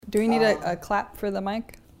Do we need a clap for the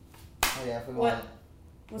mic? Oh yeah, if we want.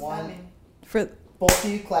 What's that mean? For Both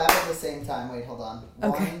of you clap at the same time. Wait, hold on.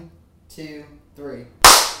 Okay. 1, 2, 3.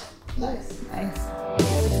 Nice.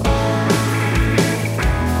 Nice.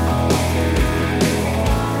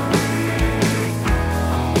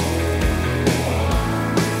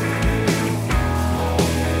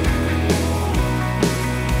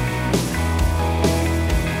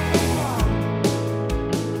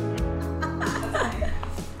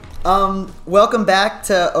 Welcome back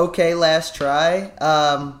to OK Last Try.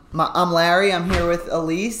 I'm Larry. I'm here with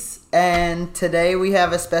Elise, and today we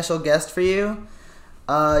have a special guest for you.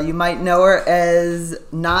 You might know her as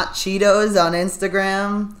Not Cheetos on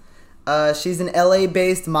Instagram. She's an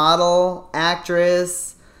LA-based model,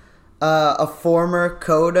 actress, a former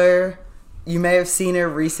coder. You may have seen her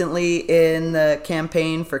recently in the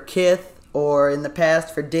campaign for Kith, or in the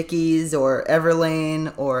past for Dickies, or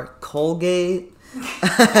Everlane, or Colgate.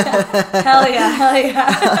 Hell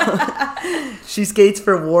yeah. She skates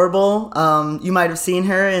for Warble. You might have seen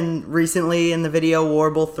her recently in the video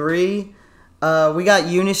Warble 3. We got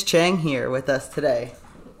Eunice Chang here with us today.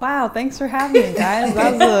 Wow, thanks for having me, guys.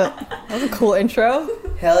 That was a cool intro.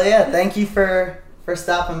 Hell yeah, thank you for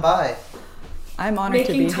stopping by. I'm honored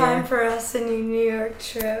to be Making time here. for us in your New York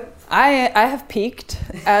trip. I have peaked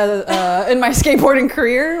in my skateboarding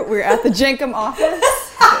career. We're at the Jenkem office.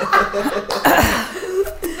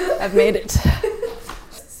 I've made it.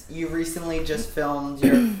 You recently just filmed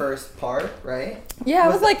your first part, right? Yeah,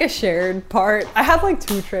 it was like a shared part. I had like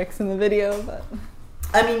 2 tricks in the video, but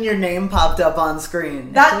I mean, your name popped up on screen.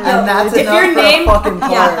 And That that's if enough your for name, a fucking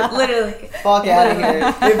part. yeah, literally. Fuck out of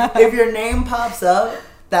here. If your name pops up,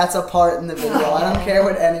 that's a part in the video. I don't care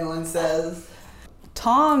what anyone says.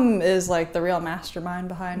 Tom is like the real mastermind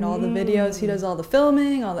behind all the videos. He does all the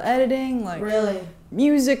filming, all the editing, like Really?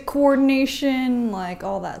 music coordination, like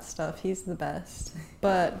all that stuff. He's the best.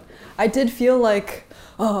 But I did feel like,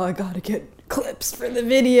 oh, I gotta get clips for the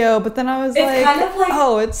video. But then I was It's like, kind of like-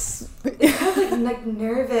 oh, it's You're kind of like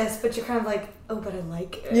nervous, but you're kind of like, oh, but I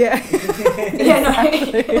like it. yeah, Yeah, no,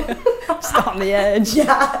 I- just on the edge.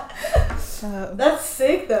 yeah. Uh, That's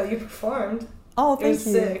sick though. You performed. oh, It thank was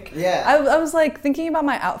you. sick. Yeah. I was like thinking about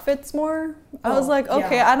my outfits more. I was Oh, like,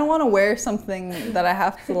 okay, yeah. I don't want to wear something that I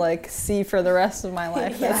have to like see for the rest of my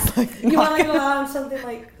life. Yeah. That's like You not want to go gonna- out on something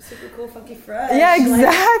like super cool, funky, fresh. Yeah, like,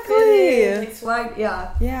 exactly. fitted, like swag.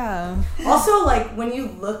 Yeah. Yeah, Also, like when you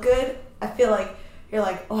look good, I feel like you're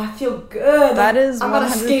like, oh, I feel good. that is I'm gonna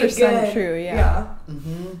skate 100% good. true. Yeah.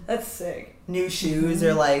 Mm-hmm. That's sick. New shoes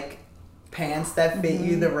or like pants that fit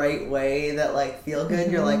you the right way that like feel good.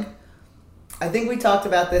 You're like, I think we talked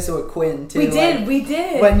about this with Quinn too. We like,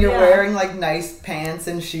 did. when you're yeah. wearing like nice pants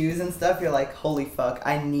and shoes and stuff, you're like, holy fuck,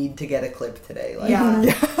 I need to get a clip today. Like, Yeah.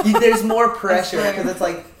 there's more pressure swear. because it's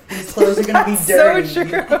like these clothes are gonna be So dirty. true.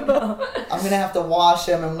 I'm gonna have to wash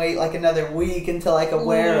them and wait like another week until I can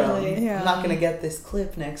wear them. Literally. Yeah. I'm not gonna get this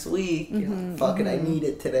clip next week. You're like, fuck it, I need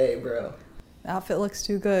it today, bro. The outfit looks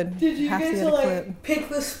too good. Did you have to guys get a like clip. pick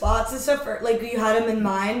the spots and stuff, or like you had them in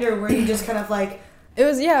mind, or were you just kind of like, It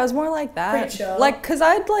was more like that. Pretty chill. Like, cause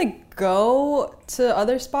I'd like go to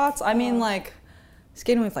other spots. I mean, like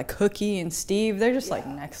skating with like Cookie and Steve. They're just like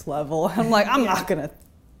next level. I'm like, I'm not gonna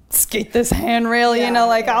skate this handrail. Yeah, you know,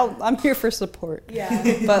 like yeah. I'm here for support.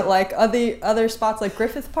 yeah, But like other spots like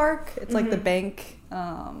Griffith Park, it's like the bank.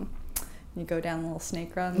 You go down the little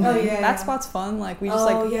snake run. Oh, yeah, That yeah. spot's fun. Like we just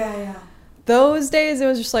oh like yeah. those days. It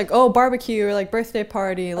was just like, oh, barbecue or like birthday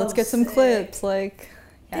party. Let's Oh, get some sick. clips. Like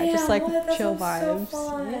yeah, Damn, just like what? That chill sounds so vibes.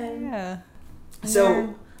 fun. Yeah.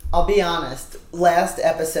 So, I'll be honest. Last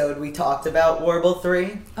episode we talked about Warble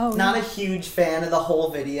 3. Oh, Not yeah. a huge fan of the whole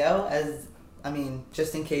video, as I mean,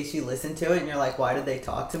 just in case you listen to it and you're like, why did they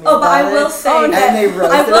talk to me Oh, but about I will it? say Oh, that and they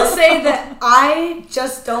roasted I will it? say that I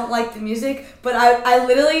just don't like the music, but I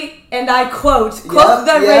literally, and I quote the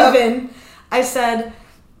Yep. Raven, I said,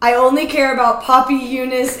 I only care about Poppy,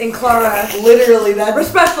 Eunice, and Clara. Literally, that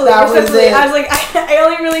Respectfully, that was it. I was like, I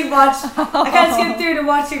only really watch. I kind of skimmed through to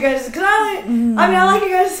watch you guys because I mean, I like you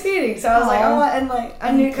guys skating, so I was like, I Aw. want, and like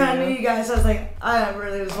I kind of knew you guys, so I was like, I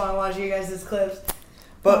really just want to watch you guys' clips.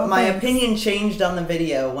 But Oh, my thanks. opinion changed on the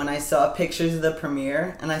video when I saw pictures of the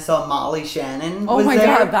premiere and I saw Molly Shannon Oh was my there.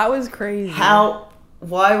 god, that was crazy.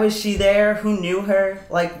 Why was she there? Who knew her?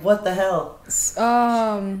 Like, what the hell?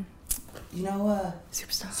 You know,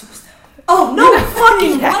 Superstar. Oh no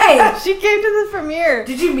fucking way! She came to the premiere.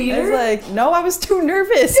 Did you meet I was her? like, no, I was too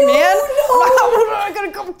nervous, No, man. no. I'm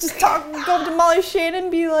gonna go up to Molly Shannon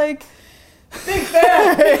and be like, Big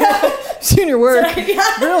fan. seen your work.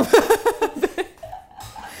 Yeah. Real-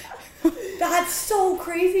 That's so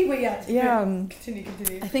crazy. But yeah. Yeah. Continue.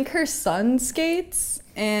 I think her son skates,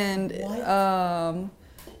 and What?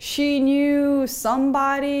 she knew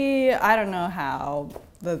somebody. I don't know how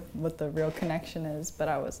what the real connection is, but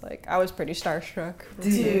I was pretty starstruck.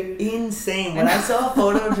 Dude. Insane. When I saw a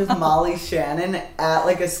photo of just Molly Shannon at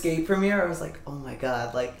like a skate premiere, I was like, oh my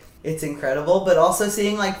god, like it's incredible. But also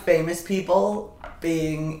seeing like famous people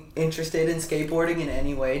being interested in skateboarding in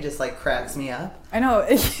any way just like cracks me up. I know.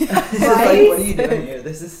 It's like, Right? what are you doing here?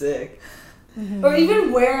 This is sick. Or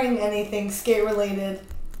even wearing anything skate related.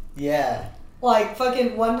 Yeah. Like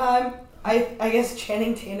fucking one time, I guess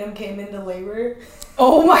Channing Tatum came into labor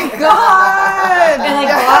Oh my god! and like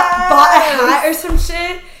bought a hat or some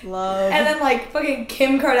shit. Love. And then like fucking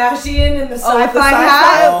Kim Kardashian in the Oh, with sci-fi the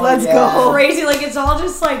hat. Oh, Let's yeah. go. Crazy, like it's all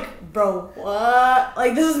just like, bro, what?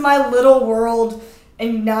 Like this is my little world,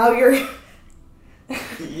 and now you're.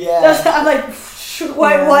 Yeah. I'm like,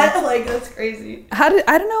 wait, Yeah. what? Like that's crazy. I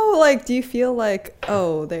don't know. Like, do you feel like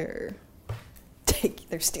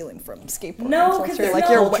they're stealing from skateboarding No, 'cause culture? there's Like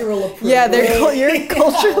no cultural yeah, appropriation. you're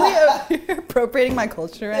culturally you're appropriating my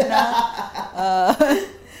culture right now.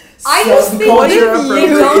 I just think Subculture they don't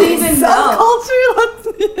appropriation. even know.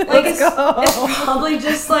 Subculture. Like Let's go. it's probably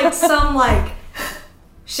just like some like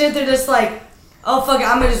shit. They're just like, oh fuck it,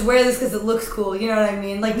 I'm gonna just wear this because it looks cool. You know what I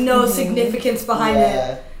mean? Like no significance behind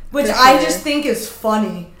Yeah. it, which for I sure. just think is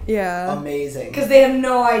funny Yeah. Amazing. because they have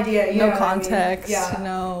no idea. You know No what I mean? context. Yeah.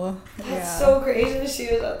 No. That's Yeah. so crazy that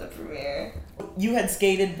she was at the premiere. You had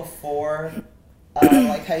skated before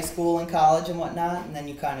like high school and college and whatnot, and then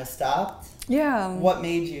you kind of stopped. Yeah. What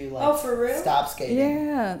made you like Oh, for real? stop skating?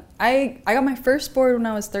 Yeah, I got my first board when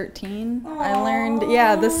I was 13. I Aw. learned,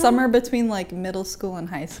 the summer between like middle school and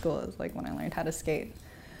high school is like when I learned how to skate.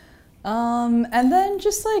 And then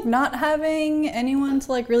just like not having anyone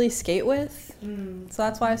to like really skate with, so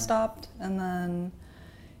that's why I stopped. And then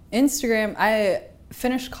Instagram, I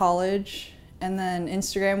finished college, and then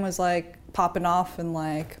Instagram was like popping off, and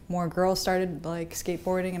like more girls started like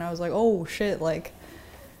skateboarding, and I was like, oh shit, like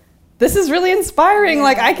this is really inspiring. Yeah.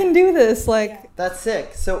 Like I can do this. Like That's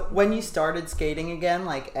sick. So when you started skating again,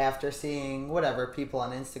 like after seeing whatever people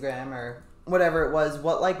on Instagram or whatever it was,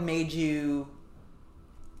 what like made you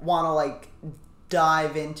want to like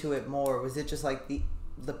dive into it more? Was it just like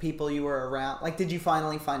the people you were around? Like, did you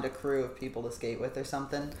finally find a crew of people to skate with or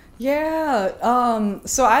something? yeah.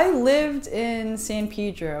 So I lived in San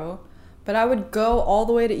Pedro, but I would go all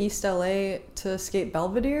the way to East LA to skate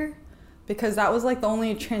Belvedere, because that was like the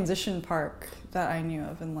only transition park that I knew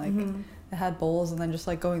of, and like it had bowls, and then just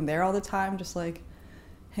like going there all the time, just like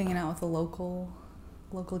hanging out with the local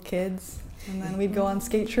kids, and then we'd go on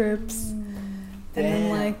skate trips, and then Damn.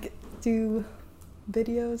 like do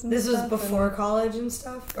videos and This was stuff, before and college and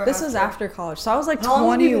stuff? Or this was after college, so I was like How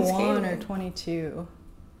long have you been 21 or skating? 22.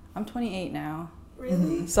 I'm 28 now,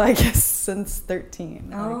 Really? so I guess since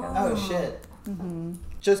 13. I Oh. guess. Oh shit.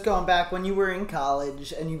 Just going back, when you were in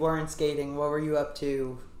college and you weren't skating, what were you up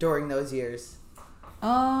to during those years?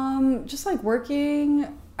 Just like working.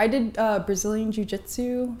 I did Brazilian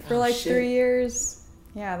Jiu-Jitsu for Oh, like shit. 3 years.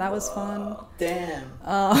 Yeah, that was fun. Damn.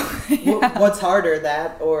 Yeah. What's harder,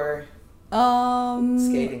 that or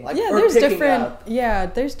skating? Like, yeah, or there's picking different. up? Yeah,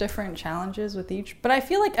 there's different challenges with each. But I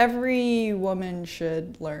feel like every woman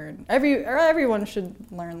should learn. Everyone should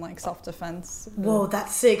learn like self-defense. Whoa,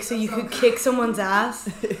 that's sick. So you could kick someone's ass?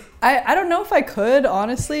 I don't know if I could,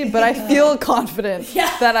 honestly, but I feel confident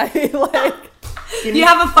Yeah. that I like. Give You me-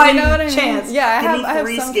 have a fighting You know what I mean? chance. Yeah, I Give have. me I have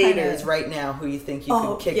three some skaters kinda, right now who you think you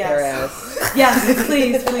Oh, could kick yes. their ass. Yes,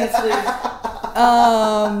 please, please, please.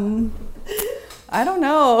 I don't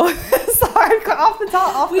know. Sorry, off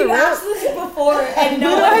the We've rip. asked this before, and Who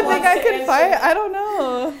no do one I think wants I to could answer. fight? I don't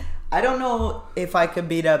know. I don't know if I could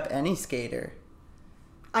beat up any skater.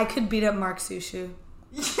 I could beat up Mark Sushu.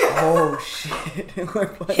 Oh shit. We're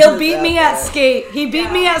putting He'll this beat out me at there. skate. He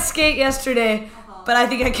beat me at skate yesterday, but I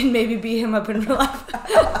think I can maybe beat him up in real life.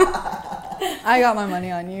 I got my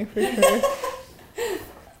money on you for sure.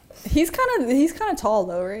 He's kind of tall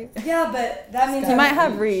though, right? Yeah, but that means He might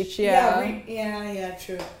have reach. Yeah. yeah,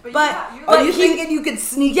 true. But Are you he- thinking you could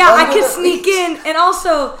sneak? yeah, I under could the sneak reach? in, and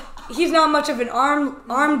also he's not much of an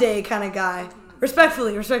arm day kind of guy.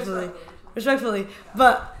 Respectfully.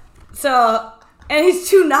 But so, and he's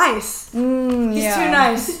too nice. He's yeah. too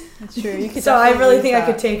nice. That's true. You could So I definitely really use think I that.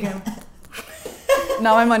 could take him.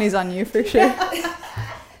 No, my money's on you for sure.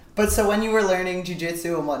 But so when you were learning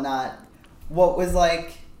jujitsu and whatnot, what was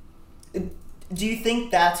like? Do you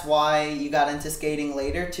think that's why you got into skating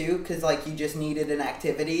later too? Because like you just needed an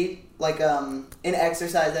activity, like an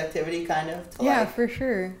exercise activity, kind of. Yeah, for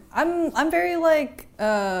sure. I'm very like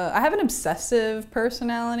I have an obsessive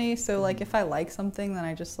personality, so like if I like something, then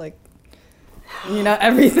I just like, you know,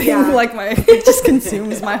 everything like it just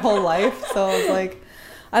consumes my whole life. So I was like,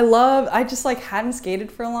 I just like hadn't skated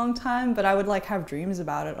for a long time, but I would like have dreams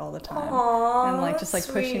about it all the time. Aww, and like just like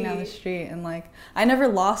sweet. pushing down the street, and like I never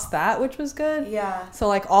lost that, which was good. Yeah. So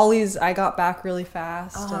like ollies, I got back really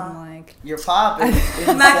fast, and like Your pop is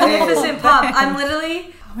insane. Magnificent pop. I'm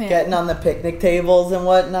literally Getting on the picnic tables and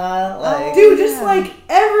whatnot, like dude, just like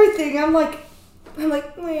everything. I'm like,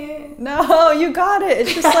 meh. no, you got it.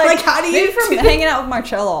 It's just like, Like, how do you maybe from do- hanging out with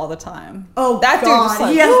Marcello all the time. Oh, that God, dude just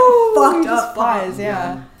like he has woo, fucked he just up flies, pop.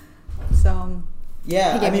 yeah. So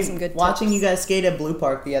yeah. He gave I me mean, some good watching tips. you guys skate at Blue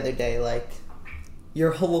Park the other day, like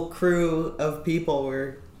your whole crew of people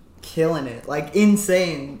were killing it, like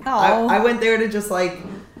insane. Aw. I went there to just like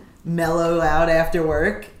mellow out after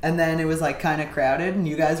work, and then it was like kind of crowded, and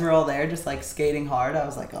you guys were all there just like skating hard. I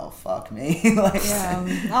was like, oh fuck me. Like,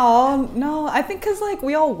 yeah. Oh no, I think because like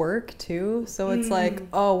we all work too, so it's like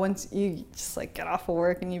once you just like get off of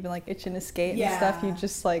work and you've been like itching to skate and stuff, Yeah. you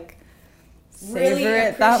just like savor Really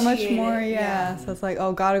it that much appreciate more. it, Yeah. yeah. So it's like,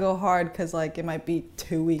 oh, gotta go hard because like it might be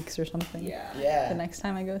 2 weeks or something. Yeah. The yeah. next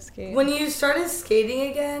time I go skate. When you started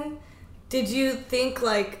skating again, did you think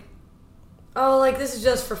like, oh, like this is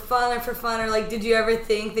just for fun, or like did you ever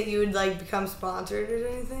think that you would like become sponsored or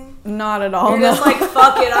anything? Not at all. You're just no. like,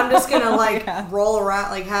 fuck it, I'm just gonna like Yeah. roll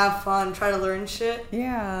around, like have fun, try to learn shit.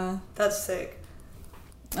 Yeah. That's sick.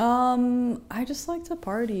 I just like to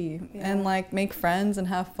party and like make friends and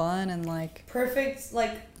have fun and like Perfect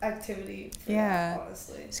like activity. For Yeah. that,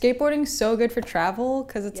 honestly. skateboarding's so good for travel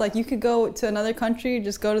because it's like you could go to another country,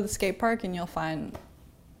 just go to the skate park and you'll find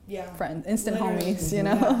Yeah. friends, instant Literally. homies, you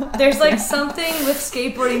know? There's like something with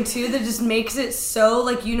skateboarding too that just makes it so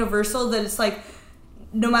like universal that it's like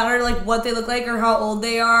no matter like what they look like or how old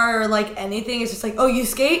they are or like anything, it's just like, oh, you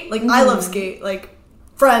skate? Like I love skate. Like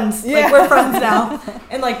friends. Yeah. Like we're friends now.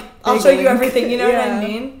 And like I'll Big show you link. everything, you know what I Yeah.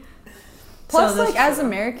 mean? Plus, So that's like as true.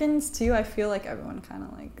 Americans too, I feel like everyone kind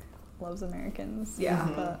of like loves Americans. Yeah.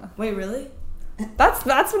 But Wait, really? that's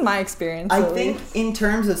been my experience. I at think least. in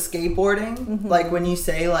terms of skateboarding, like when you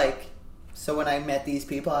say like, so when I met these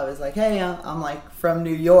people, I was like, hey, I'm like from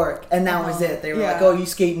New York, and that was it. They were like, Yeah. oh, you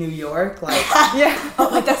skate New York, like. Yeah. Oh,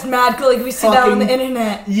 like that's mad cool. Like we see that on the Fucking-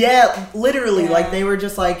 internet. Yeah, literally. Yeah. Like they were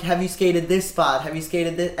just like, "Have you skated this spot? Have you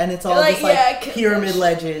skated this?" And it's all Like, just like yeah, I could- pyramid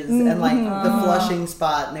ledges and like the Flushing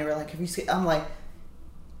spot. And they were like, "Have you skated?" I'm like,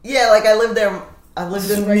 "Yeah, like I lived there. I lived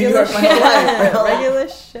in New Regular York my whole life." bro." Regular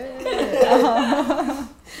shit.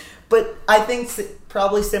 But I think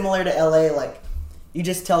probably similar to LA. Like you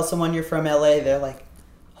just tell someone you're from LA, they're like,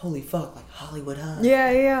 "Holy fuck!" Like Hollywood High,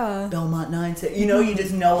 Yeah. Belmont 9. You know, you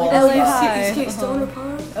just know all Oh, the you spots. High. skate Stoner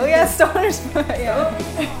Pond? Oh yeah, stoners. Yeah.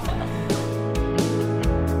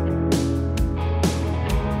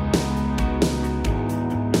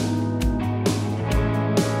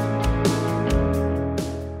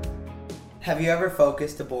 Have you ever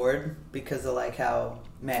focused a board because of like how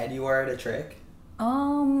mad you were at a trick?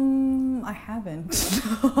 I haven't.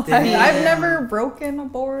 Damn. I've never broken a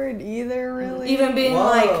board either, really. Even being Whoa.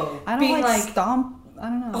 like I don't being like, like stomp. I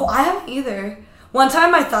don't know. oh, I haven't either. One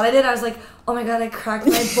time I thought I did. I was like, oh my god, I cracked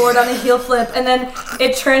my board on a heel flip. And then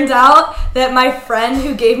it turns out that my friend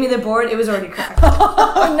who gave me the board, it was already cracked.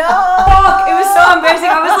 Oh no! Fuck, it was so embarrassing.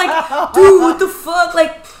 I was like, dude, what the fuck?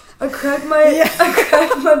 Like, I cracked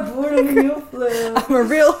my board on a heel flip. I'm a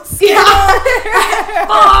real. Yeah.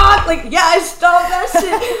 Fuck. Like, yeah, I stopped that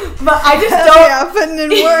shit. But I just don't. Yeah, putting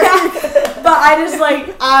in work. But I just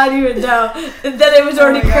like, I don't even know. That it was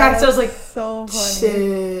already Oh my God, cracked. So I was like, so funny.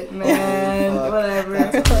 shit, man. Fuck, Whatever.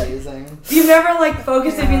 That's amazing. You've never like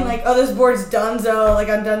focused on being like, oh, this board's done, so like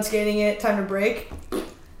I'm done skating it, time to break.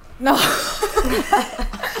 No.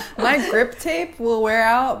 My grip tape will wear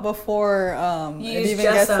out before You it use even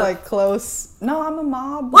gets Jessup. like close. No, I'm a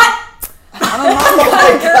mob. What? I'm a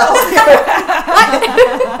mob.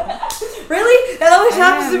 Really? That always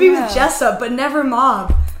happens to me yeah. with Jessup, but never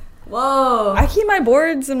Mob. Whoa. I keep my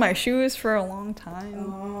boards in my shoes for a long time.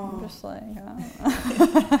 Oh. I'm just like,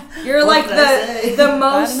 You're What like did I say? the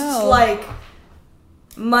most know. like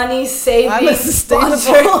money saving I'm a sustainable-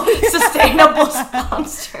 sustainable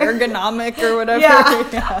sponsor. ergonomic or whatever.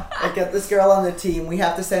 Yeah. I get this girl on the team. We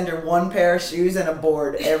have to send her one pair of shoes and a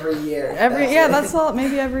board every year. That's all.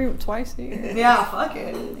 Maybe twice a year. Yeah, fuck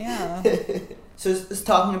it. Yeah. So,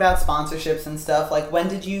 talking about sponsorships and stuff, like when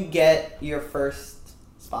did you get your first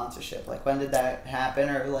sponsorship? Like, when did that happen,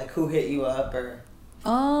 or like who hit you up, or?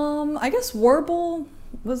 I guess Warble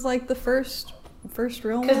was like the first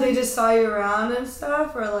real one. Because they just saw you around and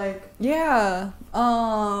stuff, or like. Yeah.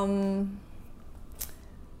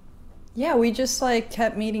 Yeah, we just like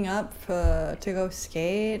kept meeting up to go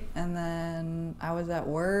skate, and then I was at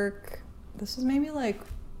work. This was maybe like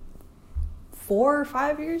 4 or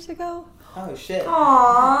 5 years ago. Oh shit.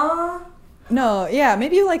 Aww. No, yeah,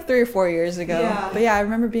 maybe like 3 or 4 years ago. Yeah. But yeah, I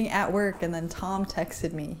remember being at work, and then Tom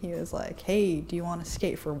texted me. He was like, "Hey, do you want to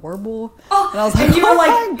skate for Warble?" Oh, and I was like, and you were "Oh like,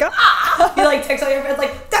 my God." You like text all your friends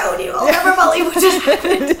like, "Dude, you will never believe what just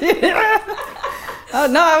happened." Oh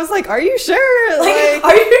no, I was like, "Are you sure?" Like,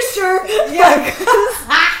 are you sure? Yeah, 'cause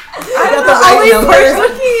I'm got the the right only number.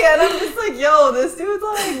 person, and I'm just like, "Yo, this dude's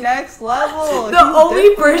like next level." The He's only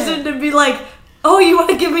different. person to be like, "Oh, you want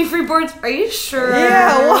to give me free boards? Are you sure?"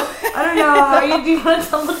 Yeah, what? I don't know. Do you want to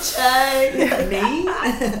double check? Me?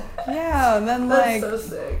 Yeah, and then That's like so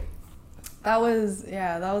sick. that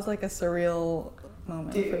was like a surreal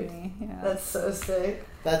moment for Dude, me. Yeah. That's so sick.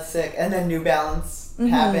 That's sick. And then New Balance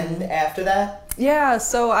happened after that? Yeah,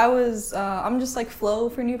 so I was I'm just like flow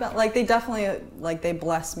for New Balance. Like they definitely like they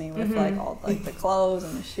blessed me with like all like the clothes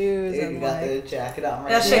and the shoes Dude, and you got like the jacket on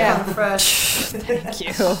right That shit Yeah. kind of fresh. thank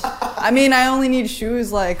you. I mean, I only need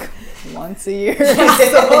shoes like once a year, so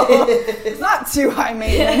it's not too high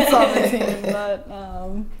maintenance on the team. But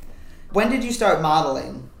When did you start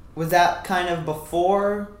modeling? Was that kind of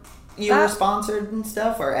before you were That- sponsored and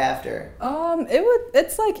stuff, or after?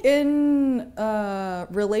 it's like in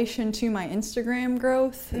relation to my Instagram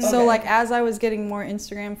growth. Okay. So like as I was getting more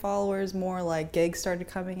Instagram followers, more like gigs started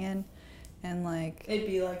coming in, and like It'd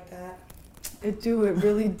be like that. it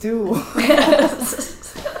really do.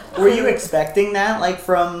 Were you expecting that, like,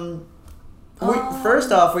 from...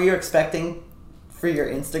 first off, were you expecting for your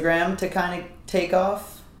Instagram to kind of take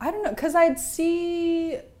off? I don't know, because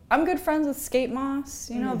I'm good friends with Skate Moss,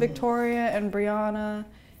 you know, Victoria and Brianna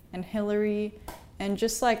and Hillary. And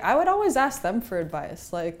just like, I would always ask them for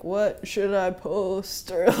advice. Like, what should I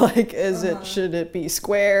post? Or like, should it be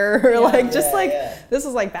square? Or like, just this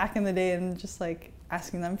was like back in the day, and just like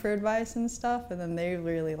asking them for advice and stuff. And then they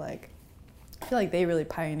really like, I feel like they really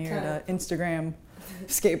pioneered Instagram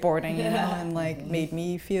skateboarding, you know, and like made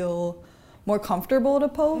me feel more comfortable to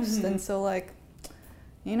post. And so like,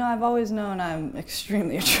 you know, I've always known I'm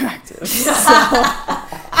extremely attractive. So,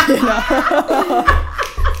 you know.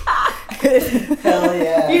 Hell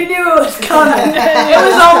yeah. You knew it was coming. It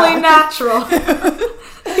was only natural.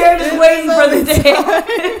 You're just waiting for the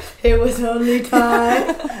day. It was only time.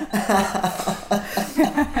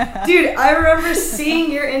 Dude, I remember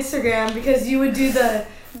seeing your Instagram because you would do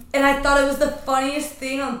and I thought it was the funniest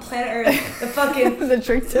thing on planet Earth. The fucking The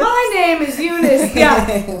trick tips. My name is Eunice.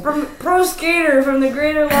 Yeah, from pro skater from the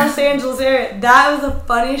greater Los Angeles area. That was the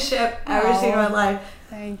funniest shit I've ever seen in my life.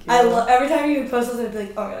 Thank you. Every time you would post something, I'd be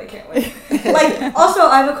like, oh my god, I can't wait. Like, also,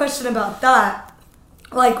 I have a question about that.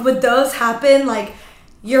 Like, would those happen? Like,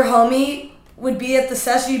 your homie would be at the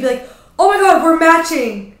session, you'd be like, oh my god, we're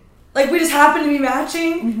matching. Like, we just happen to be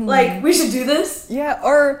matching. Like, we should do this. Yeah,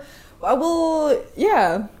 or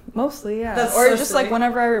yeah, mostly, yeah. That's or so just silly. like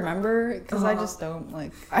whenever I remember, because I just don't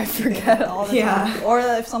like, I forget all the time. Or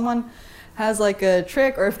if someone has like a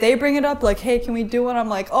trick, or if they bring it up, like, hey, can we do one? I'm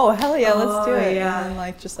like, oh hell yeah, let's do it. yeah. And then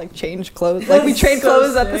like just like change clothes. Like we That's trade so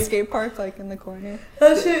clothes at the sick. skate park, like in the corner.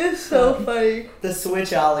 That shit is so funny. The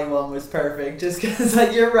switch ollie one was perfect, just because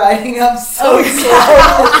like you're riding up so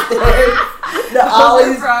slow. The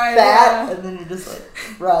ollie's fried, fat, yeah. and then you're just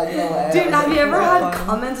like riding away. Dude, have you ever Yeah. had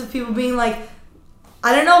comments of people being like,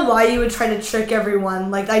 I don't know why you would try to trick everyone.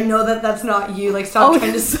 Like, I know that that's not you. Like, stop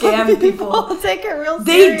trying to scam people. Take it real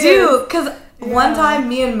They serious. do, because one time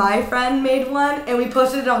me and my friend made one, and we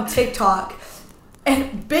posted it on TikTok.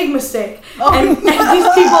 And big mistake. And these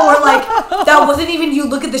people were like, that wasn't even you.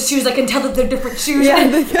 Look at the shoes. I can tell that they're different shoes. Yeah,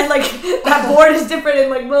 and like, that board is different, and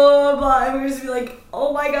like, blah, blah, blah. And we would just be like,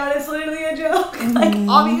 oh my god, it's literally a joke. Like,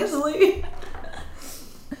 obviously.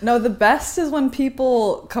 No, the best is when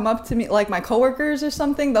people come up to me, like my coworkers or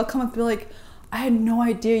something, they'll come up and be like, I had no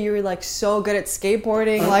idea you were like so good at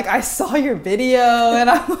skateboarding. Like I saw your video, and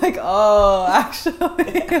I'm like, oh,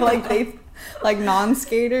 actually, like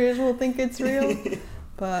non-skaters will think it's real.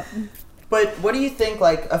 But what do you think,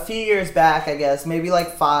 like a few years back, I guess, maybe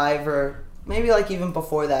like 5 or maybe like even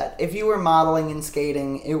before that, if you were modeling and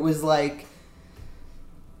skating, it was like,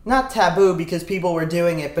 not taboo because people were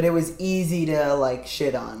doing it, but it was easy to like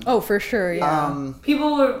shit on. oh, for sure, yeah.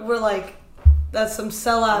 People were like, that's some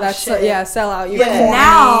sellout That's shit. sell out. You Yeah. corny,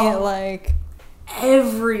 Now- like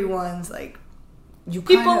Everyone's like, You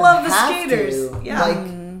people kind of love the have skaters. to. Yeah. Like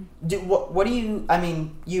What do you? I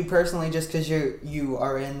mean, you personally, just because you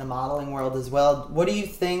are in the modeling world as well. What do you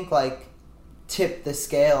think like tipped the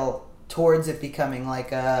scale towards it becoming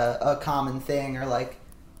like a common thing or like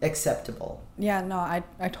acceptable? Yeah, no, I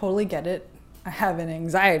totally get it. I have an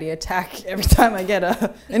anxiety attack every time I get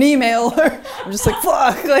an email. Or I'm just like,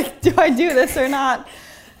 fuck, like, do I do this or not?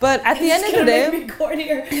 But at the end of the day, make me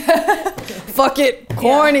cornier. fuck it,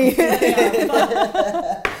 corny.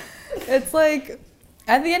 Yeah. It's like,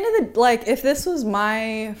 at the end of the, like, if this was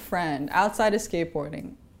my friend outside of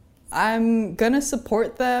skateboarding, I'm gonna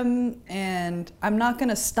support them and I'm not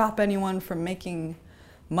gonna stop anyone from making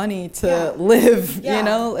money to live, Yeah. you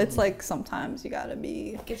know? It's like sometimes you gotta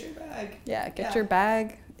be, Get your bag. get your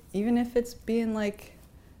bag, even if it's being like,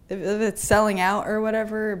 if it's selling out or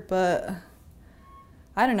whatever, but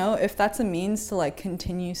I don't know, if that's a means to like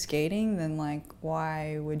continue skating, then like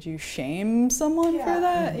why would you shame someone for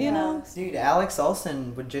that, you know? Dude, Alex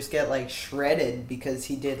Olsen would just get like shredded because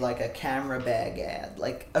he did like a camera bag ad,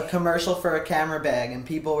 like a commercial for a camera bag, and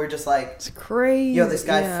people were just like, It's crazy. yo, this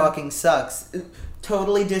guy fucking sucks.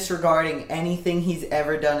 Totally disregarding anything he's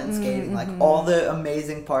ever done in skating. Like all the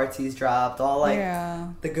amazing parts he's dropped, all like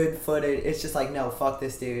the good footage. It's just like, no, fuck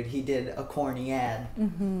this dude. He did a corny ad.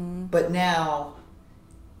 But now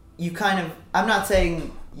you kind of, I'm not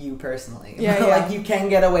saying you personally, but like you can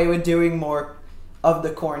get away with doing more of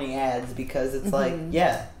the corny ads because it's like,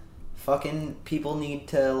 yeah, fucking people need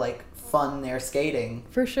to like fund their skating.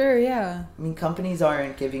 For sure, yeah. I mean, companies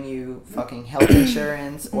aren't giving you fucking health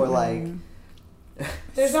insurance or like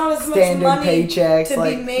There's not as much standard money paychecks to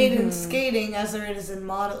like be made in skating as there is in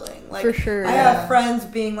modeling. Like, For sure, I yeah. have friends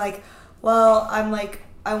being like, well, I'm like,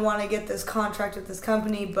 I want to get this contract with this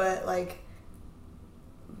company, but like,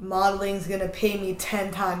 modeling's gonna pay me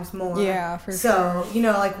 10 times more. Yeah, for so, you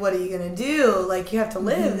know, like, what are you gonna do? Like, you have to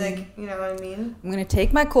live. Like, you know what I mean? I'm gonna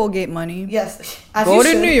take my Colgate money, Yes. As go you to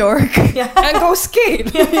should. New York, Yeah. and go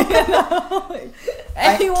skate. You know? Like,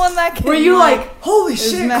 anyone that can. Were you like, holy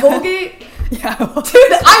is shit, mad. Colgate? Yeah.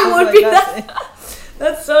 Dude, I would like, be that's that. it.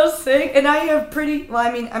 That's so sick. And now you have pretty, well,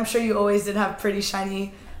 I mean, I'm sure you always did have pretty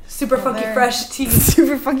shiny, super funky they're fresh teeth.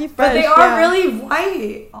 Super funky fresh. But they are yeah. really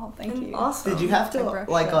white. Oh, thank And you. awesome. did you have I to brushed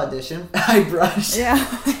like them. audition? I brushed. Yeah.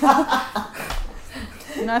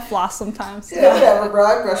 You know, I floss sometimes. Yeah, whatever, bro.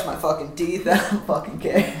 I brush my fucking teeth. I don't fucking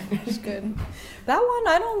care. It's good. That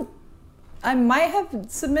one, I might have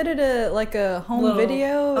submitted a home Little-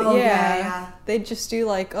 video. oh, yeah. yeah. They just do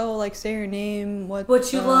like, oh, like say your name, what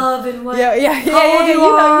you love and what. Yeah, how old you you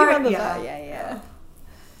know are. the Yeah. vibe. Yeah.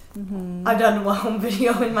 I've done one home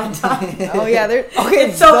video in my time. Oh yeah, they're okay.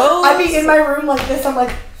 It's so, I'd be in my room like this. I'm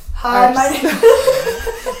like, hi, my name.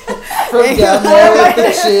 From down there with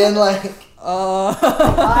the chin, like.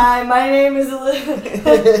 Hi, my name is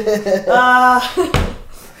Elizabeth.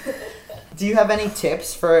 Do you have any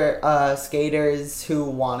tips for skaters who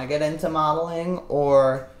want to get into modeling,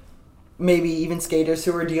 or maybe even skaters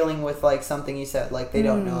who are dealing with like something you said, like they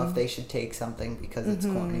don't know if they should take something because it's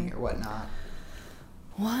corny or whatnot?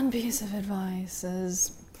 One piece of advice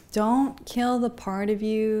is don't kill the part of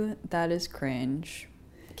you that is cringe.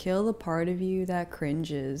 Kill the part of you that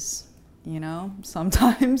cringes. You know,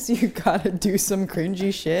 sometimes you gotta do some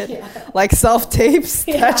cringy shit, like self tapes.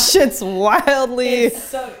 That shit's wildly.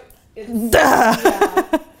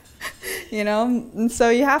 You know, and so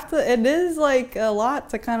you have to. It is like a lot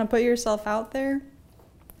to kind of put yourself out there.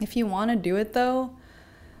 If you want to do it, though.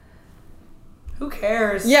 Who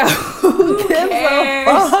cares? Yeah, who gives a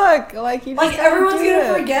cares? fuck? Like you. Like just gotta everyone's do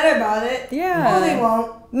gonna it. forget about it. Yeah. No, they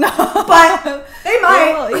won't. No, But they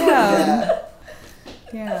might. Well, yeah.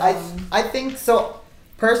 Yeah. I think so.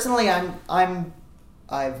 Personally,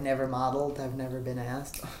 I've never modeled. I've never been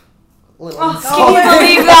asked. Little Can insult. you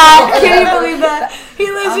believe that? Can you believe that?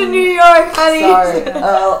 He lives in New York, honey. Sorry.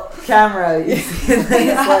 Camera. You see this?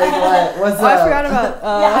 Like, what? What's Oh, up? I forgot about.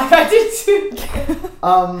 Yeah, I did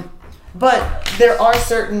too. But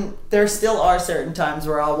there still are certain times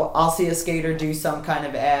where I'll see a skater do some kind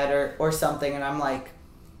of ad or something, and I'm like,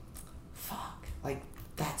 fuck, like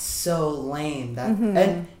that's so lame.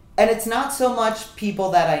 That and it's not so much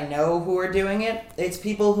people that I know who are doing it. It's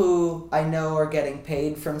people who I know are getting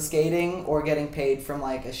paid from skating or getting paid from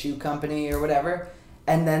like a shoe company or whatever,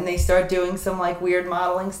 and then they start doing some like weird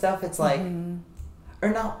modeling stuff. It's like, or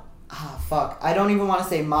not. Fuck. I don't even want to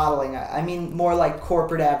say modeling. I mean more like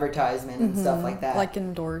corporate advertisement and stuff like that. Like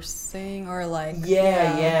endorsing or like.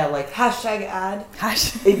 Yeah, like Hashtag ad.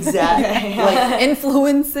 exactly. Like,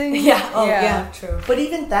 Influencing. Yeah. Oh, yeah. True. but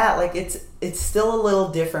even that, like, it's still a little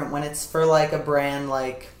different when it's for like a brand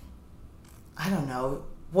like, I don't know,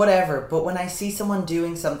 whatever. But when I see someone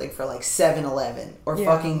doing something for like 7-Eleven or Yeah.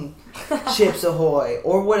 fucking Chips Ahoy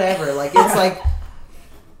or whatever, like it's like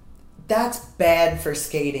that's bad for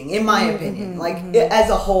skating, in my opinion. Like as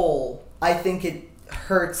a whole, I think it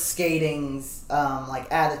hurts skating's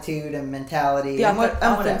like attitude and mentality The and whatever.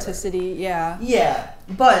 authenticity, yeah. Yeah,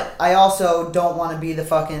 but I also don't want to be the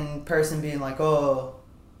fucking person being like, oh.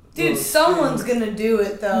 Dude, those someone's spoons. gonna do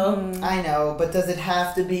it though. I know, but does it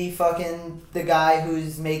have to be fucking the guy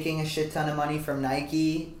who's making a shit ton of money from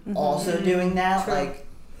Nike also doing that? True. Like,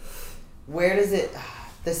 where does it?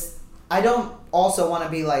 This I don't also want to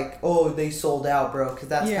be like, oh, they sold out, bro, because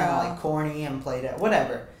that's kind Yeah. of like corny and played out,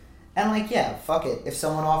 whatever. And like, yeah, fuck it. If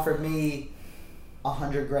someone offered me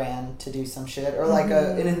 $100,000 to do some shit, or like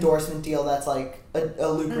an endorsement deal that's like a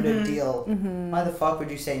lucrative deal, why the fuck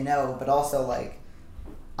would you say no? But also like,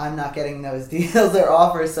 I'm not getting those deals or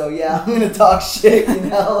offers, so yeah, I'm gonna talk shit, you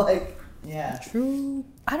know, like, yeah. True.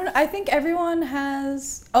 I don't know. I think everyone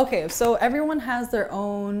has, okay, so everyone has their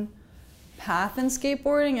own path in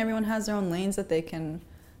skateboarding. Everyone has their own lanes that they can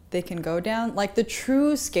go down. Like the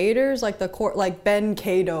true skaters, like like Ben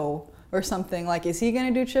Cato or something, like, is he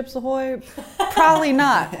gonna do Chips Ahoy? Probably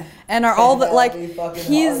not. And are all the, That'd like, be fucking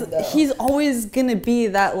he's hard, though. he's always gonna be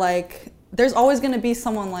that, like, there's always gonna be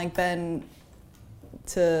someone like Ben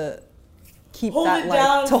to keep that,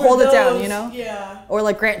 like, to hold it down, you know? Yeah. Or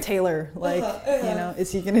like Grant Taylor, like, you know,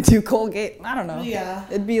 is he gonna do Colgate? I don't know. Yeah.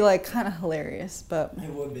 It'd be like kind of hilarious, but It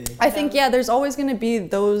would be. I think, yeah, there's always gonna be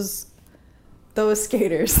those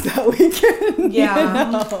skaters that we can, Yeah.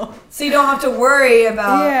 you know? So you don't have to worry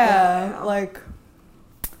about Yeah, like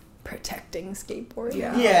protecting skateboarding.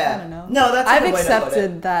 Yeah. Yeah. I don't know. No, that's a I've good way to put it.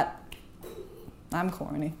 accepted that I'm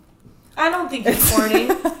corny. I don't think you're corny.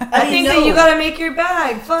 I mean, think no. that you gotta make your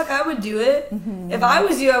bag. Fuck, I would do it. If I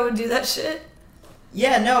was you, I would do that shit.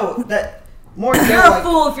 Yeah, no, that more so You're a like,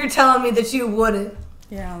 fool if you're telling me that you wouldn't.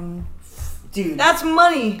 Yeah. dude, That's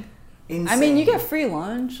money. insane. I mean, you get free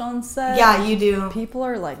lunch on set. Yeah, you do. People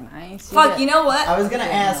are like nice. Fuck, you know what? I was gonna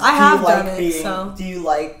ask. I do have you like done it, being, so. Do you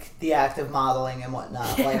like the act of modeling and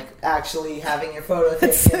whatnot? Like actually having your photo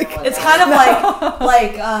taken and whatnot? It's kind of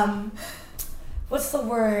like what's the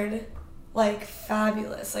word? Like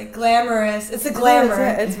fabulous, like glamorous. It's a glamour.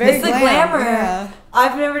 It's very the glam, glamour. yeah.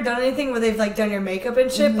 I've never done anything where they've like done your makeup and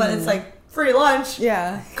shit, but it's like free lunch.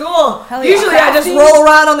 Yeah. Cool. Hell yeah. Usually I just Crafty. roll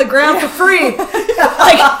around on the ground for free.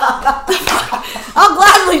 Like, I'll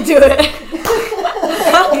gladly do it.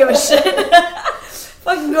 I don't give a shit.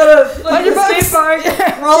 Fucking go to fucking skate park,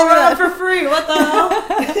 roll around for free. What the hell?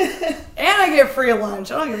 And I get free lunch.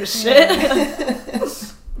 I don't give a shit.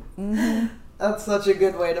 That's such a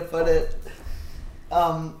good way to put it.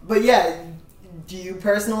 But yeah, do you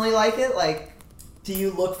personally like it? Like, do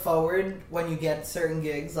you look forward when you get certain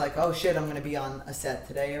gigs? Like, oh shit, I'm gonna be on a set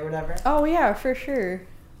today or whatever. Oh yeah, for sure.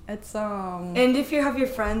 It's And if you have your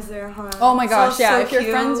friends there, huh? Oh my gosh, So yeah. If your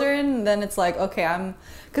cute. friends are in, then it's like, okay,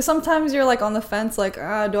 because sometimes you're like on the fence, like, do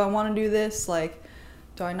I want to do this? Like,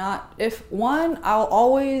 do I not? If one, I'll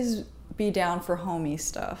always be down for homie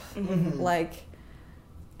stuff. Like,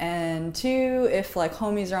 and two, if like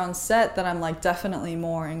homies are on set, then I'm like definitely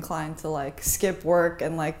more inclined to like skip work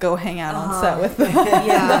and like go hang out on set with the,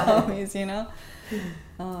 Yeah. the homies, you know?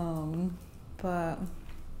 But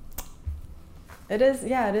it is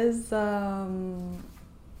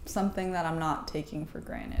something that I'm not taking for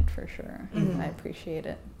granted, for sure. I appreciate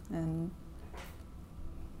it. And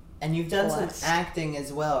And you've done Blessed. some acting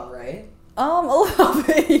as well, right? a little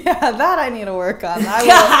bit, yeah, that I need to work on.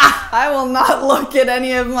 I will not look at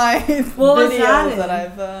any of my What was videos that that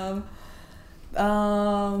I've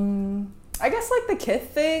I guess like the Kith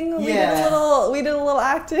thing. We Yeah. did a little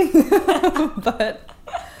acting. But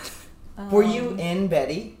Were you in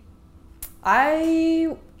Betty?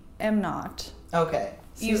 I am not. Okay.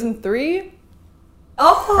 Season 3?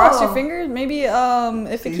 Oh, Cross your fingers. Maybe if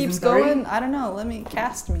it Season keeps 3? going, I don't know. Let me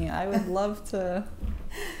cast me. I would love to.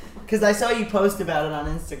 Because I saw you post about it on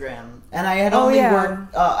Instagram, and I had Oh, only yeah.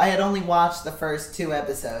 I had only watched the first 2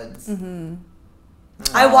 episodes.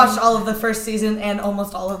 I watched all of the first season and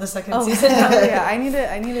almost all of the second season. Yeah, I need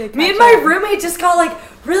to. Me and my roommate just got like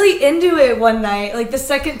really into it one night. Like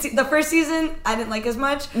the first season, I didn't like as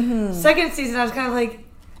much. Second season, I was kind of like,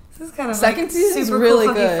 this is kind of Second like season's super really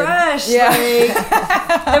cool, funky, good. fresh. Yeah.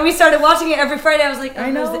 Like, and we started watching it every Friday. I was like, oh, I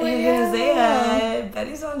know, there's yeah.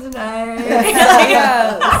 Betty's on tonight.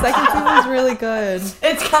 Yeah, the second season's really good.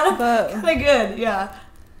 It's kind of But- good, yeah.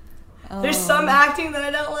 There's some acting that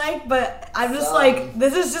I don't like, but I'm just Some. like,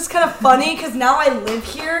 this is just kind of funny because now I live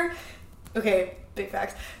here. Okay, big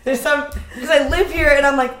facts. There's some, because I live here and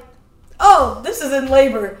I'm like, oh, this is in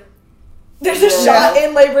labor. There's a shot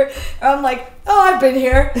in labor. I'm like, oh, I've been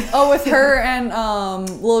here. Oh, with her and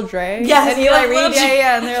Lil Dre. Yes, and Eli Lil Reed. Dre.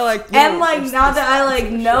 Yeah, and they're like. And like now that I like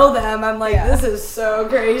know them, I'm like, this is so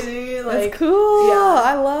crazy. Like, that's cool. Yeah.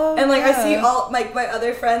 I love. And like I see that. all like my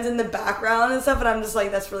other friends in the background and stuff, and I'm just like,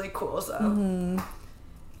 that's really cool. So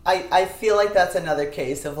I feel like that's another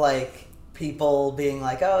case of like people being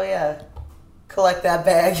like, oh yeah, collect that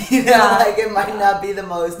bag. You know, Yeah. like it might not be the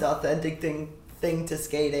most authentic thing to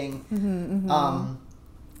skating.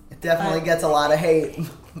 It definitely gets a lot of hate,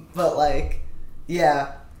 but like,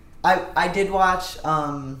 yeah, I did watch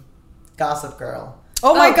Gossip Girl.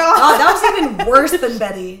 Oh my god. that was even worse than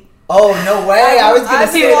Betty. Oh no way! I was gonna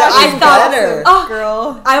say that I was thought- better. Oh,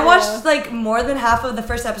 Girl. I watched like more than half of the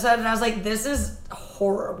first episode, and I was like, this is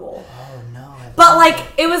horrible. Oh no! But like,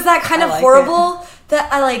 it was that kind I of like horrible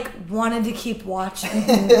that I like wanted to keep watching.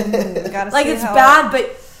 Gotta Like see it's how bad, but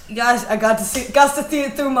you guys, I got to see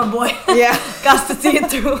it through, my boy. Yeah. got to see it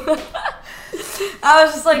through. I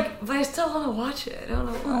was just like, but I still want to watch it. I don't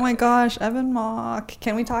know why. Oh my gosh, Evan Mock.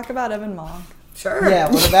 Can we talk about Evan Mock? Sure. Yeah.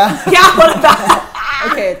 What about? Yeah. What about?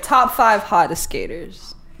 Okay, top 5 hottest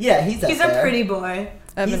skaters. Yeah, he's He's up a there. pretty boy.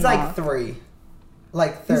 Evan He's Mock. like 3,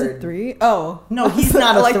 like He's third. a 3? Oh. No, he's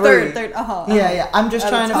not a like 3. third. Yeah. I'm just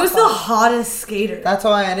At a trying to. top Who's the hottest skater? That's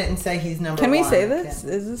why I didn't say he's number Can we 1. say this?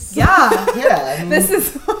 Is this? Yeah. Yeah. I mean, This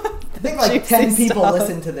is. I think like 10 people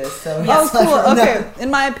listen to this, so Oh, it's like, cool. no. Okay, in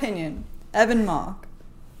my opinion, Evan Mock,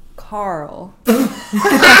 Carl. Elise is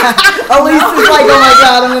like, oh my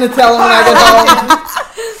god, I'm gonna tell him when I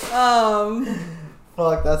get home.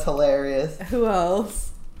 Fuck, that's hilarious. Who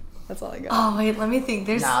else? That's all I got. Oh wait, let me think.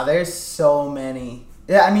 There's Nah, there's so many.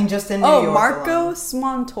 Yeah, I mean, just in New York alone. Marcos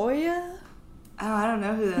Montoya. I don't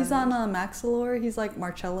know who that is. He's on Maxillor. He's like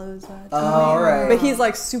Marcello's teammate. Oh, right. But he's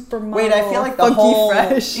like super model. Wait, I feel like the funky whole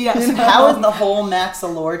fresh. Yes. you know? How is the whole Max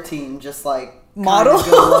Allure team just like Model?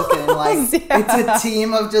 good looking? Like Yeah. it's a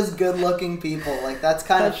team of just good looking people. Like that's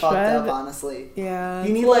kind of That's fucked right. up, honestly. Yeah. You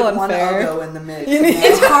it's need a little like one unfair. Ugo in the mix. You need-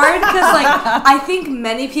 It's hard because like I think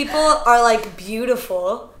many people are like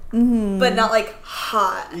beautiful, but not like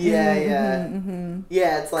hot. Yeah, yeah,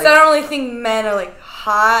 yeah. It's like So I don't really think men are like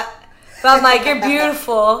hot, but I'm like, you're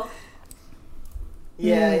beautiful.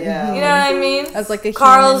 yeah, yeah. You know what I mean? As like a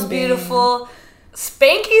Carl's human being. beautiful.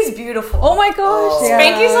 Spanky's beautiful. Oh my gosh. Oh. Yeah.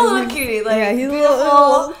 Spanky's a little cutie. Like, yeah, he's beautiful.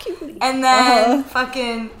 a little cutie. And then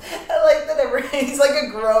fucking. I like that he's like a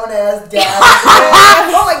grown ass dad.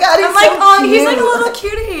 Oh my god, he's I'm like, so oh, cute. he's like a little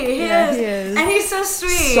cutie. Yeah, he is. And he's so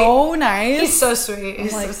sweet. So nice. He's so sweet.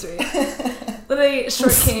 He's like- so sweet. Literally,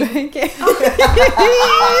 short king.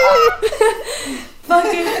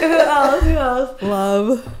 Fucking, who else? Who else?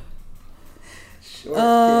 Love. Short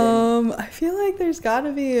kid. I feel like there's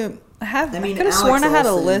gotta be. I mean, could have Alex sworn I had a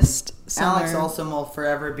Olsen. list somewhere. Alex also will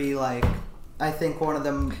forever be like, I think one of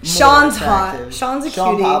them. Sean's hot. Sean's a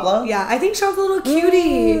Sean cutie. Pablo? Yeah, I think Sean's a little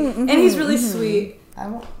cutie, and he's really sweet. I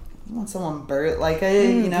want someone like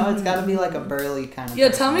you know, it's got to be like a burly kind of. Yo,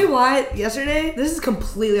 person. tell me why yesterday. This is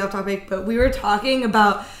completely off topic, but we were talking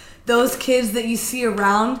about those kids that you see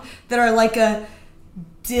around that are like a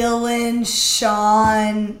Dylan,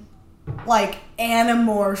 Sean, like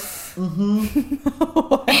Animorph.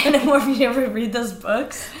 Animorph. You ever read those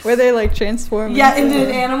books? Where they like transform. Yeah, into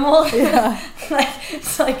an animal. Yeah. Like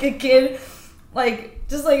it's like a kid, like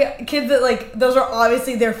just like a kid that like those are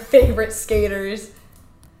obviously their favorite skaters.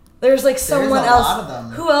 There's like someone a else. lot of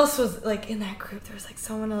them. Who else was like in that group? There was like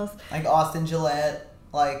someone else. Like Austin Gillette,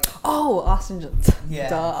 like Oh, Austin Jones. yeah,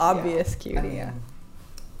 Duh, obvious yeah. cutie. I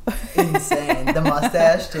mean, insane. The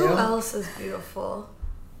mustache too. Who else is beautiful?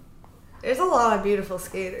 There's a lot of beautiful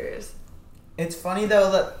skaters. It's funny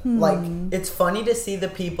though that like it's funny to see the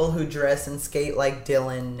people who dress and skate like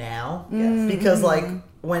Dylan now. Yes. Because like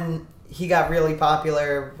when he got really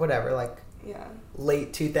popular, whatever, like Yeah.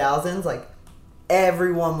 late 2000s, like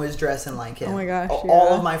everyone was dressing like him. Oh my gosh, All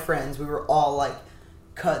yeah. of my friends, we were all like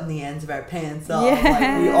cutting the ends of our pants off. Yeah.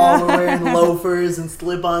 Like we all were wearing loafers and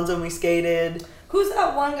slip-ons when we skated. Who's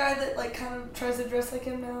that one guy that like kind of tries to dress like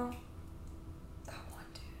him now? That one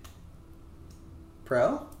dude.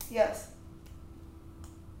 Pro? Yes.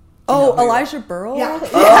 Oh, Yeah, Elijah Burrow? Yeah.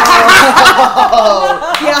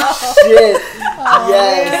 Oh, Yeah. shit. I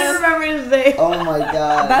Yes. can't remember his name. Oh my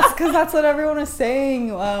god. That's because that's what everyone was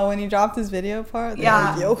saying when he dropped his video part. They're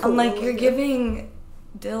Yeah. like, "Yo." I'm like, you're giving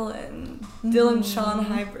Dylan. Dylan Sean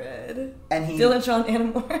hybrid. And he Dylan Sean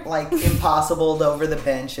Animorph. like impossible over the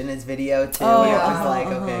bench in his video too. Oh, It yeah. was like,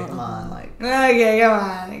 okay, come on, like. Okay,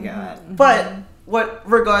 come on. But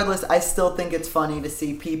regardless, I still think it's funny to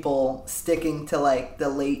see people sticking to like the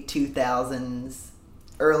late 2000s,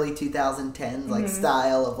 early 2010s like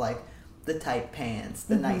style of like the tight pants,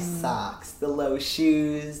 the nice socks, the low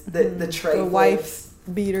shoes, the tray The flips. wife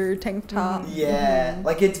beater tank top. Yeah,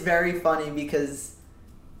 like it's very funny because,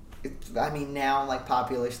 now like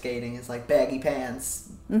popular skating is like baggy pants,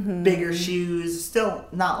 bigger shoes, still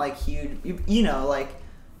not like huge. You know, like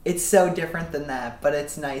it's so different than that, but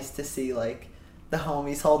it's nice to see like the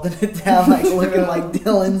homies holding it down, like looking like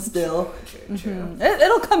Dylan still. True.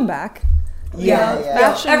 It'll come back. Yeah.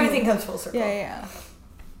 Fashion- Everything comes full circle. Yeah.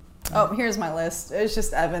 Oh, here's my list. It's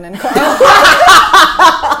just Evan and Carl.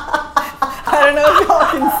 I don't know if y'all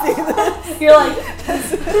can see this. You're like,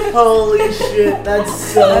 Holy shit, that's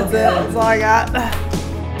so That's it. good. That's all I got.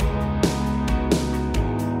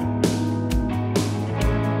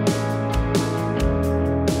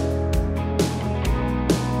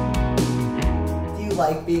 Do you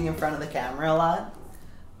like being in front of the camera a lot?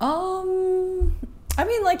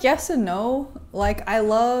 Like yes and no. Like I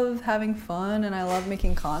love having fun and I love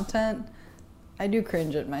making content. I do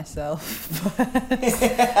cringe at myself, but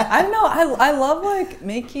I don't know. I love like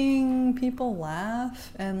making people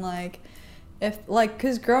laugh and like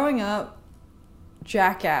because growing up,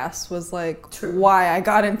 Jackass was like why I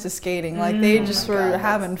got into skating. Like they just were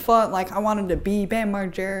having fun. Like I wanted to be Bam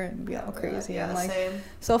Margera and be all crazy. yeah, and like same.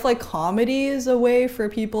 so if like comedy is a way for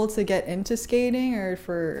people to get into skating or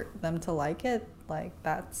for them to like it, like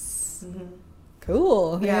that's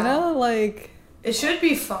cool. Yeah. You know, like It should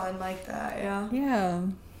be fun like that, yeah. yeah.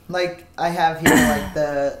 Like I have here like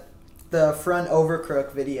the front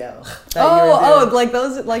overcrook video. That you were Oh, doing. like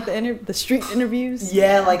those, like the street interviews.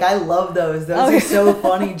 Yeah, like I love those. Those Oh, are so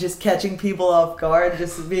funny, just catching people off guard,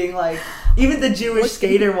 just being like, even the Jewish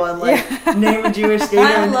skater one, like name a Jewish skater,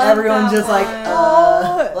 I and love everyone's that just like,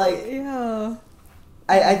 one. like. yeah.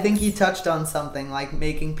 I think you touched on something like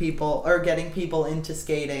making people or getting people into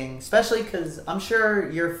skating, especially because I'm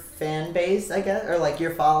sure your fan base, I guess, or like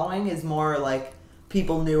your following is more like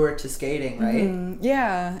people newer to skating, right?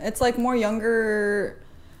 Yeah, it's like more younger,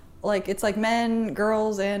 like it's like men,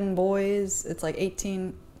 girls, and boys. It's like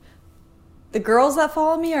 18. The girls that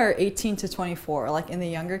follow me are 18 to 24, like in the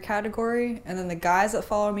younger category, and then the guys that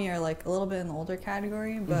follow me are like a little bit in the older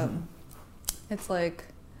category. But it's like,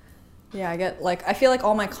 yeah, I feel like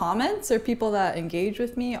all my comments or people that engage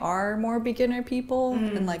with me are more beginner people,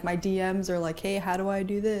 and like my DMs are like, hey, how do I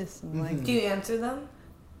do this? And I'm like, Do you answer them?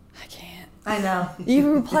 I can't. I know.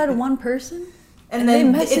 You reply to one person? And they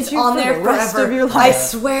then message it's you on for there the rest forever. of your I life.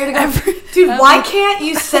 swear to God. Dude, why can't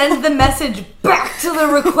you send the message back to the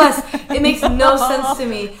request? It makes no sense to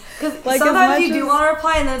me. Because Like, as sometimes much you do as- want to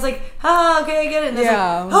reply and then it's like, okay, I get it. And it's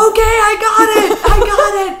Yeah. like, okay, I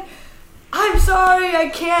got it. I'm sorry, I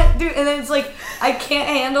can't do. And then it's like, I can't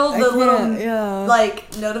handle the little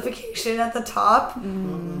like notification at the top.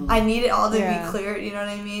 I need it all to Yeah. be clear. You know what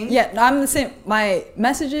I mean? Yeah, no, I'm the same. My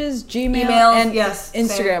messages, Gmail, Emails, and yes,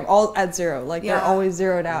 Instagram, same. all at 0. Like they're Yeah. always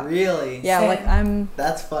zeroed out. Really? Yeah, Same. like I'm.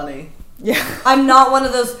 That's funny. Yeah. I'm not one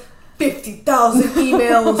of those 50,000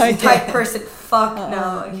 emails Like, type person. Fuck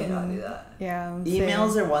no, I cannot do that. Yeah. I'm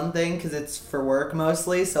Emails same. are one thing because it's for work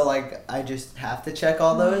mostly, so like I just have to check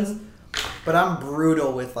all those. But I'm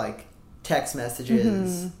brutal with like text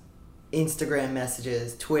messages, Instagram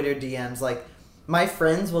messages, Twitter DMs. Like my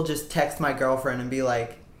friends will just text my girlfriend and be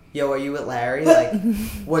like, "Yo, are you with Larry? Like,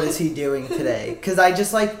 what is he doing today?" Because I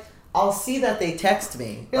just like I'll see that they text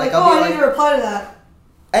me. You're like, I'll oh, be I need to reply to that.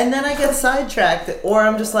 and then I get sidetracked, or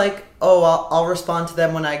I'm just like, oh, I'll respond to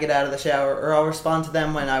them when I get out of the shower, or I'll respond to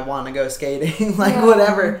them when I want to go skating, like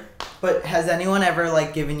whatever. But has anyone ever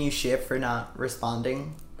like given you shit for not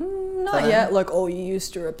responding? Not yet. Like, oh, you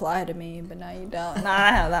used to reply to me, but now you don't. Nah, I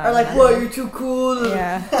have that. Or like, what, you're too cool to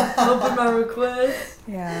Yeah. open my request.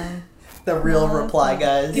 Yeah. The real reply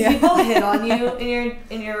guys. Do people hit on you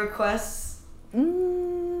in your requests?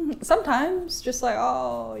 Sometimes, just like,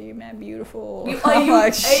 oh, you man beautiful. You, I'm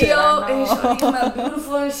like, hey shit, yo, I hey know. shorty, you my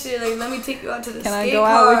beautiful and shit. Like, let me take you out to the Can I skate go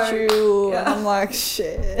park. out with you? Yeah. And I'm like,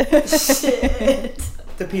 shit. Shit.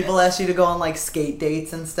 Do people ask you to go on like skate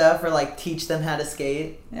dates and stuff, or like teach them how to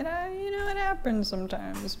skate? And it happens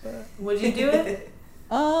sometimes, but Would you do it?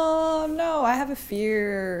 no, I have a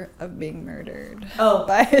fear of being murdered Oh.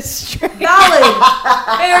 by a stranger.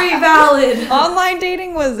 Valid. Very valid. Online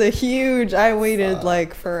dating was a huge. I waited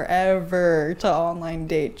like forever to online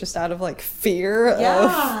date just out of like fear of.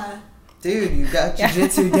 Yeah. Dude, you got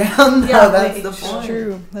jujitsu down though. Yeah, That's wait, the sure. point. That's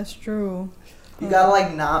true. That's true. You gotta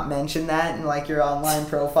like not mention that in like your online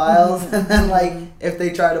profiles, and then like if they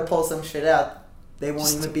try to pull some shit out, they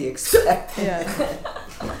won't even be expecting Yeah.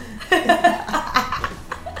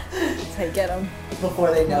 Hey, get him.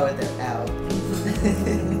 before they know it, they're out.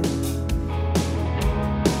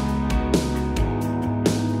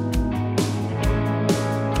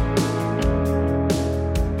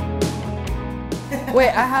 Wait,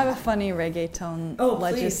 I have a funny reggaeton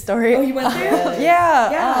legend please. story. Oh, you went there?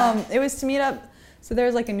 Yeah. It was to meet up. So there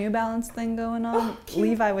was like a New Balance thing going on.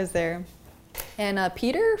 Levi was there. And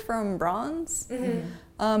Peter from Bronze.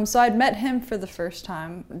 So I'd met him for the first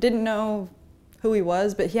time. Didn't know who he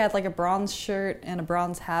was, but he had like a Bronze shirt and a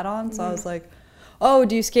Bronze hat on. So I was like, oh,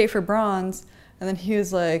 do you skate for Bronze? And then he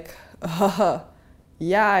was like,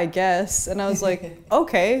 yeah, I guess. And I was like,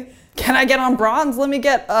 okay. Can I get on Bronze? Let me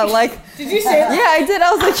get like. Did you say that? Yeah, I did.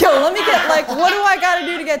 I was like, yo, let me get like, what do I gotta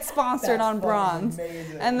do to get sponsored on Bronze?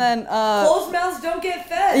 Amazing. And then Closed mouths don't get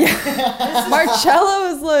fed. Marcello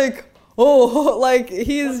was like, oh, like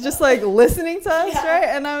he's just like listening to us, right?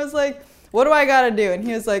 And I was like, what do I gotta do? And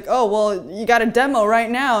he was like, oh, well, you got a demo right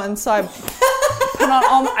now. And so I put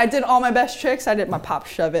on I did all my best tricks. I did my pop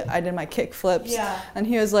shove it. I did my kick flips. Yeah. And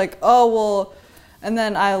he was like, oh, well. And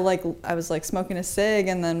then I was like smoking a cig,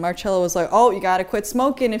 and then Marcello was like, oh, you gotta quit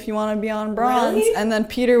smoking if you wanna be on Bronze. Really? And then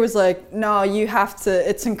Peter was like, no, you have to,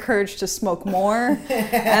 it's encouraged to smoke more.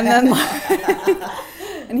 And then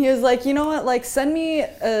and he was like, you know what, like send me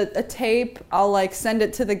a tape, I'll like send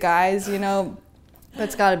it to the guys, you know,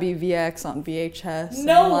 it's gotta be VX on VHS.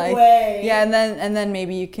 No and, like, way. Yeah, and then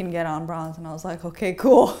maybe you can get on Bronze. And I was like, okay,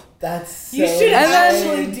 cool. That's so You should And then-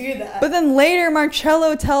 actually do that. But then later,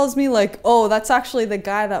 Marcello tells me like, "Oh, that's actually the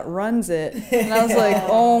guy that runs it," and I was like,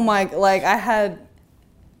 "Oh my!" Like I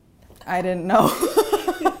didn't know.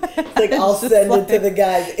 like I'll send it to the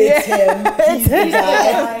guys. It's him. He's the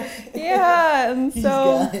guy. Yeah, and These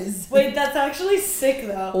so guys. Wait, that's actually sick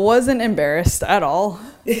though. wasn't embarrassed at all.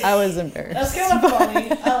 I was embarrassed. That's kind of funny. I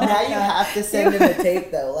like Now you that. have to send him the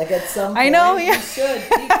tape though. Like at some point. I know, You yeah. should.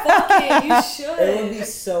 You fucking should. It would be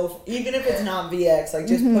so. Even if it's not VX, like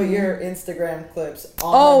just put your Instagram clips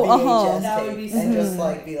on Oh, the VHS That tape would be and so just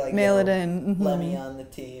like be like, Mail yo, it in. Let me on the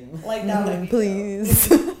team. Like that would be Please.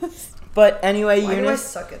 But anyway, Why do I Eunice,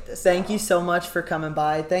 suck at this? thank you so much for coming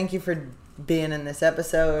by. Thank you for being in this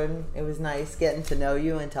episode. It was nice getting to know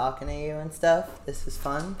you and talking to you and stuff. This was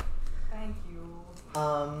fun. Thank you.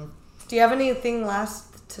 Do you have anything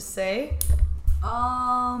last to say?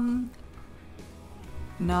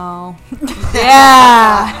 No.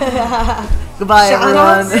 Yeah. Goodbye, Shout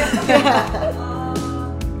everyone. outs.